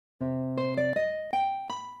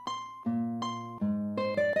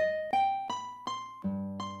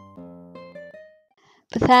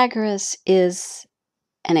Pythagoras is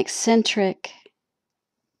an eccentric,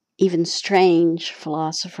 even strange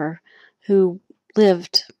philosopher who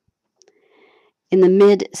lived in the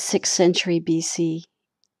mid-6th century BCE.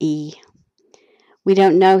 We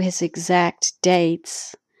don't know his exact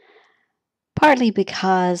dates, partly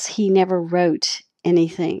because he never wrote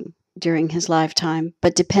anything during his lifetime,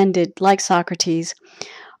 but depended, like Socrates,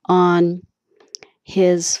 on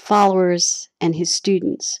his followers and his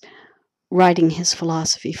students writing his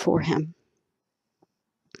philosophy for him.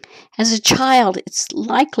 As a child, it's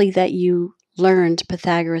likely that you learned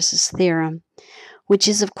Pythagoras' theorem, which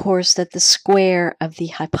is, of course, that the square of the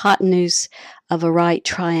hypotenuse of a right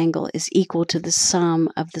triangle is equal to the sum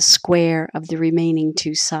of the square of the remaining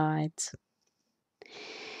two sides.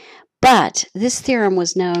 But this theorem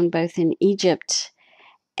was known both in Egypt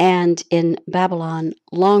and in Babylon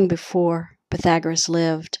long before Pythagoras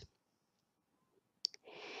lived.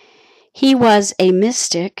 He was a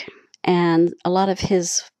mystic, and a lot of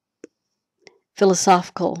his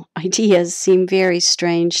philosophical ideas seem very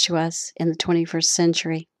strange to us in the 21st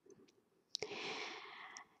century.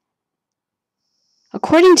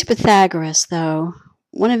 According to Pythagoras, though,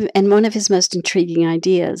 one of his most intriguing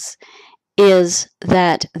ideas is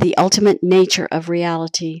that the ultimate nature of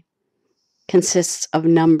reality consists of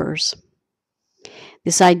numbers.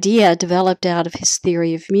 This idea developed out of his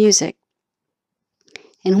theory of music,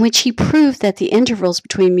 in which he proved that the intervals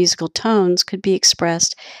between musical tones could be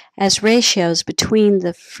expressed as ratios between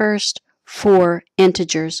the first four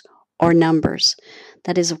integers or numbers.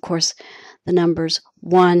 That is, of course, the numbers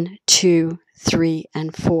 1, 2, 3,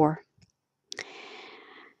 and 4.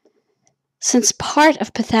 Since part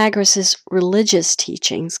of Pythagoras' religious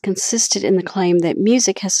teachings consisted in the claim that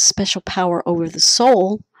music has a special power over the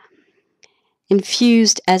soul,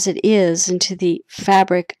 infused as it is into the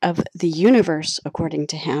fabric of the universe, according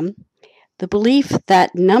to him, the belief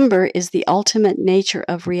that number is the ultimate nature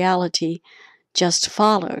of reality just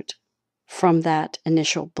followed from that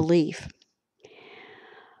initial belief.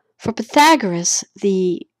 For Pythagoras,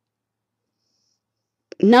 the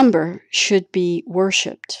number should be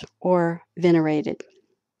worshipped or venerated,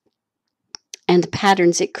 and the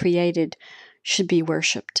patterns it created should be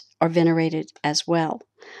worshipped or venerated as well,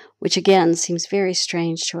 which again seems very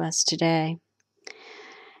strange to us today.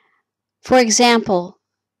 For example,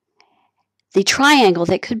 the triangle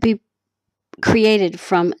that could be created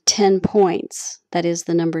from 10 points, that is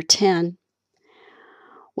the number 10,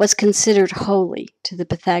 was considered holy to the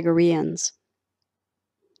Pythagoreans.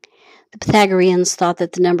 The Pythagoreans thought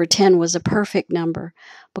that the number 10 was a perfect number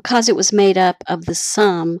because it was made up of the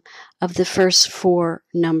sum of the first four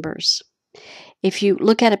numbers. If you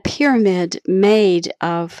look at a pyramid made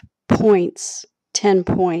of points, 10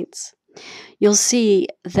 points, you'll see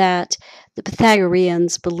that the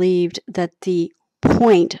Pythagoreans believed that the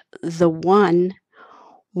point, the 1,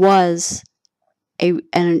 was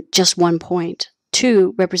just 1 point.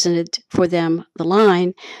 2 represented for them the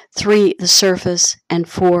line, 3 the surface, and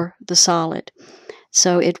 4 the solid.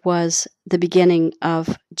 So it was the beginning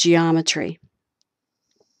of geometry.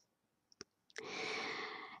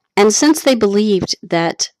 And since they believed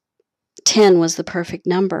that 10 was the perfect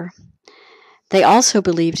number, they also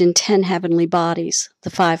believed in 10 heavenly bodies, the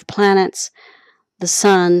 5 planets, the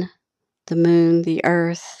sun, the moon, the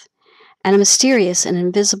earth, and a mysterious and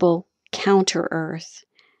invisible counter-earth.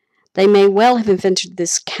 They may well have invented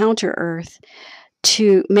this counter-earth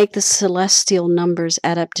to make the celestial numbers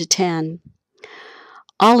add up to 10.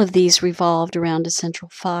 All of these revolved around a central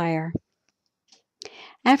fire.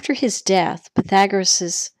 After his death,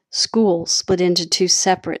 Pythagoras' school split into 2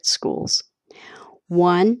 separate schools.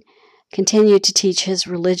 One continued to teach his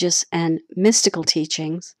religious and mystical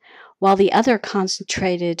teachings, while the other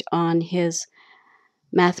concentrated on his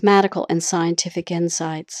mathematical and scientific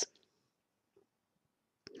insights.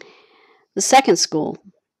 The second school,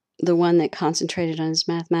 the one that concentrated on his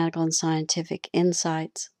mathematical and scientific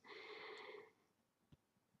insights,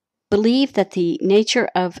 believed that the nature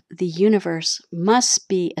of the universe must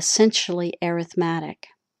be essentially arithmetic.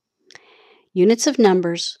 Units of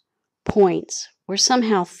numbers, points, were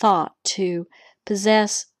somehow thought to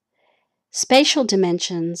possess spatial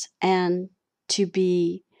dimensions and to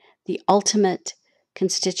be the ultimate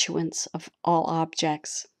constituents of all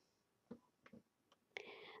objects.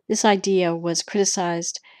 This idea was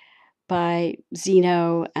criticized by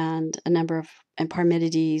Zeno and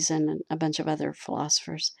Parmenides and a bunch of other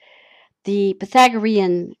philosophers. The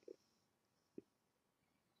Pythagorean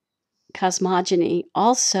cosmogony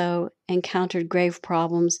also encountered grave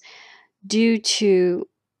problems due to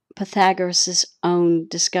Pythagoras' own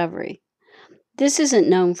discovery. This isn't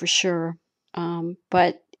known for sure,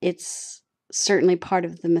 but it's certainly part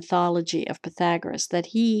of the mythology of Pythagoras, that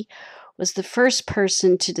he was the first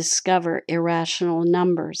person to discover irrational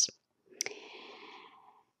numbers,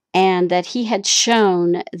 and that he had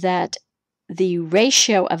shown that the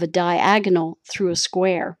ratio of a diagonal through a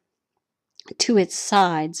square to its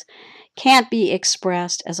sides can't be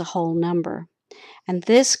expressed as a whole number. And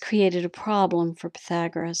this created a problem for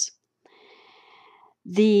Pythagoras.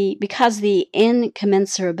 Because the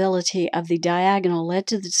incommensurability of the diagonal led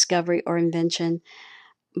to the discovery or invention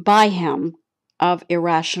by him of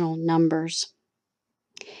irrational numbers.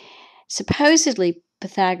 Supposedly,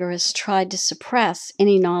 Pythagoras tried to suppress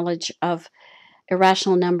any knowledge of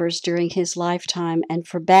irrational numbers during his lifetime and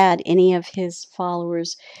forbade any of his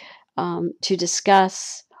followers to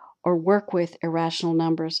discuss or work with irrational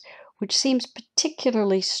numbers, which seems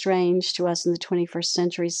particularly strange to us in the 21st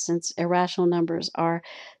century, since irrational numbers are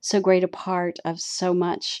so great a part of so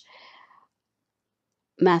much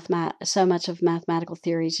of mathematical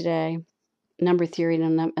theory today, number theory,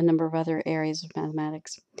 and a number of other areas of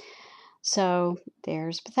mathematics. So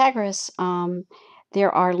there's Pythagoras.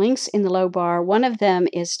 There are links in the low bar. One of them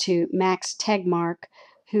is to Max Tagmark,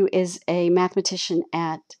 who is a mathematician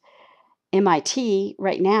at MIT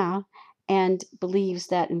right now, and believes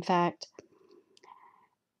that, in fact,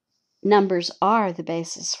 numbers are the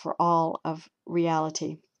basis for all of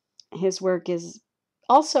reality. His work is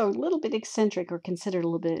also a little bit eccentric, or considered a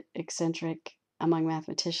little bit eccentric among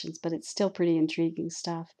mathematicians, but it's still pretty intriguing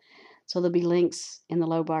stuff. So there'll be links in the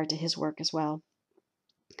low bar to his work as well.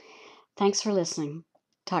 Thanks for listening.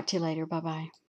 Talk to you later. Bye-bye.